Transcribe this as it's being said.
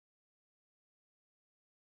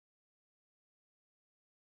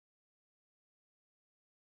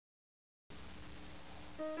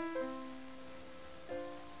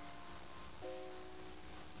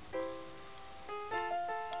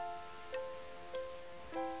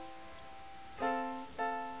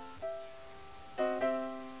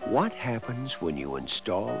What happens when you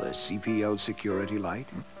install a CPL security light?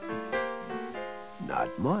 Not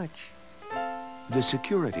much. The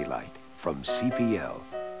security light from CPL,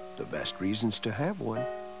 the best reasons to have one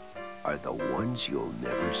are the ones you'll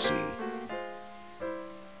never see.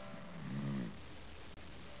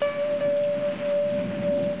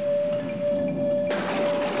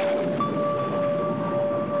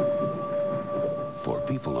 For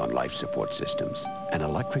people on life support systems, an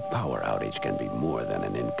electric power outage can be more than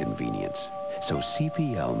an inconvenience. So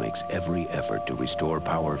CPL makes every effort to restore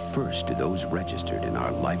power first to those registered in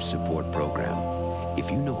our life support program.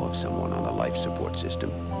 If you know of someone on a life support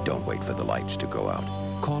system, don't wait for the lights to go out.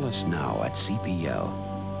 Call us now at CPL.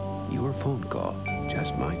 Your phone call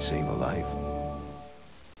just might save a life.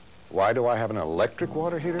 Why do I have an electric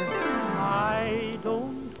water heater? I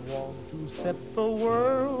don't want to set the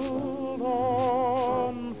world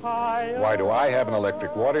on fire. Why do I have an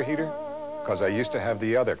electric water heater? Because I used to have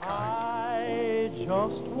the other kind. I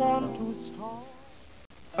just want to start.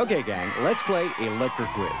 Okay, gang, let's play Electric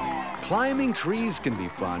Quiz. Climbing trees can be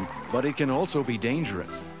fun, but it can also be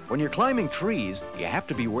dangerous. When you're climbing trees, you have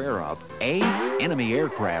to beware of A, enemy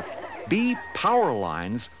aircraft, B, power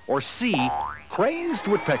lines, or C, crazed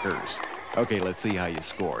woodpeckers. Okay, let's see how you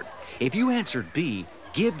scored. If you answered B,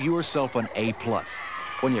 give yourself an A+.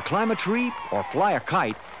 When you climb a tree or fly a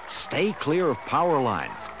kite, stay clear of power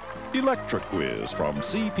lines. Electric Quiz from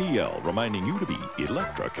CPL, reminding you to be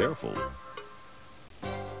electra careful.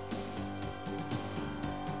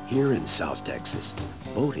 Here in South Texas,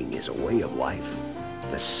 boating is a way of life.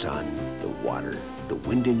 The sun, the water, the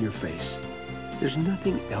wind in your face. There's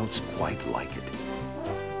nothing else quite like it.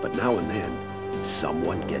 But now and then,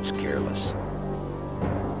 someone gets careless.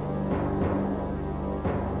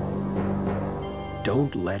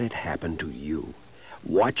 Don't let it happen to you.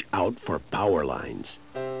 Watch out for power lines.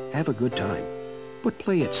 Have a good time, but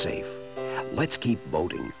play it safe. Let's keep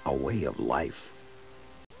boating a way of life.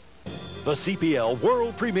 The CPL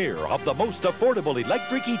world premiere of the most affordable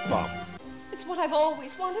electric heat pump. It's what I've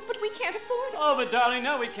always wanted, but we can't afford it. Oh, but darling,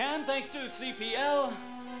 now we can, thanks to CPL.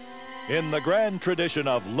 In the grand tradition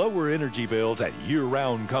of lower energy bills and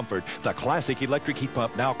year-round comfort, the classic electric heat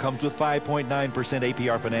pump now comes with 5.9%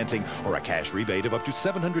 APR financing or a cash rebate of up to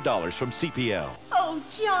 $700 from CPL. Oh,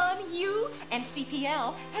 John, you and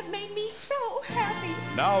CPL have made me so happy.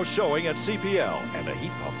 Now showing at CPL and a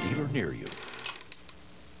heat pump dealer near you.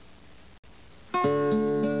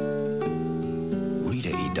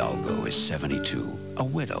 Rita Hidalgo is 72, a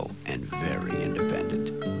widow, and very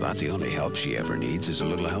independent. But the only help she ever needs is a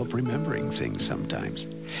little help remembering things sometimes.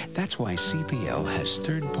 That's why CPL has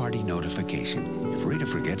third-party notification. If Rita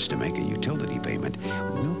forgets to make a utility payment,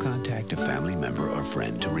 we'll contact a family member or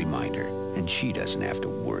friend to remind her, and she doesn't have to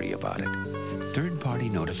worry about it. Third-party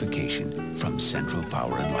notification from Central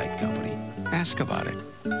Power and Light Company. Ask about it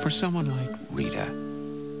for someone like Rita.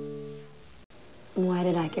 Why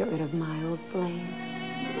did I get rid of my old flame?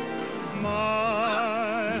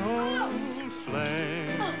 My old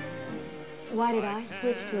flame. Why did I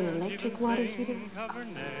switch to an electric water heater?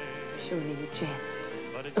 Surely you jest.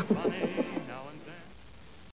 But it's funny.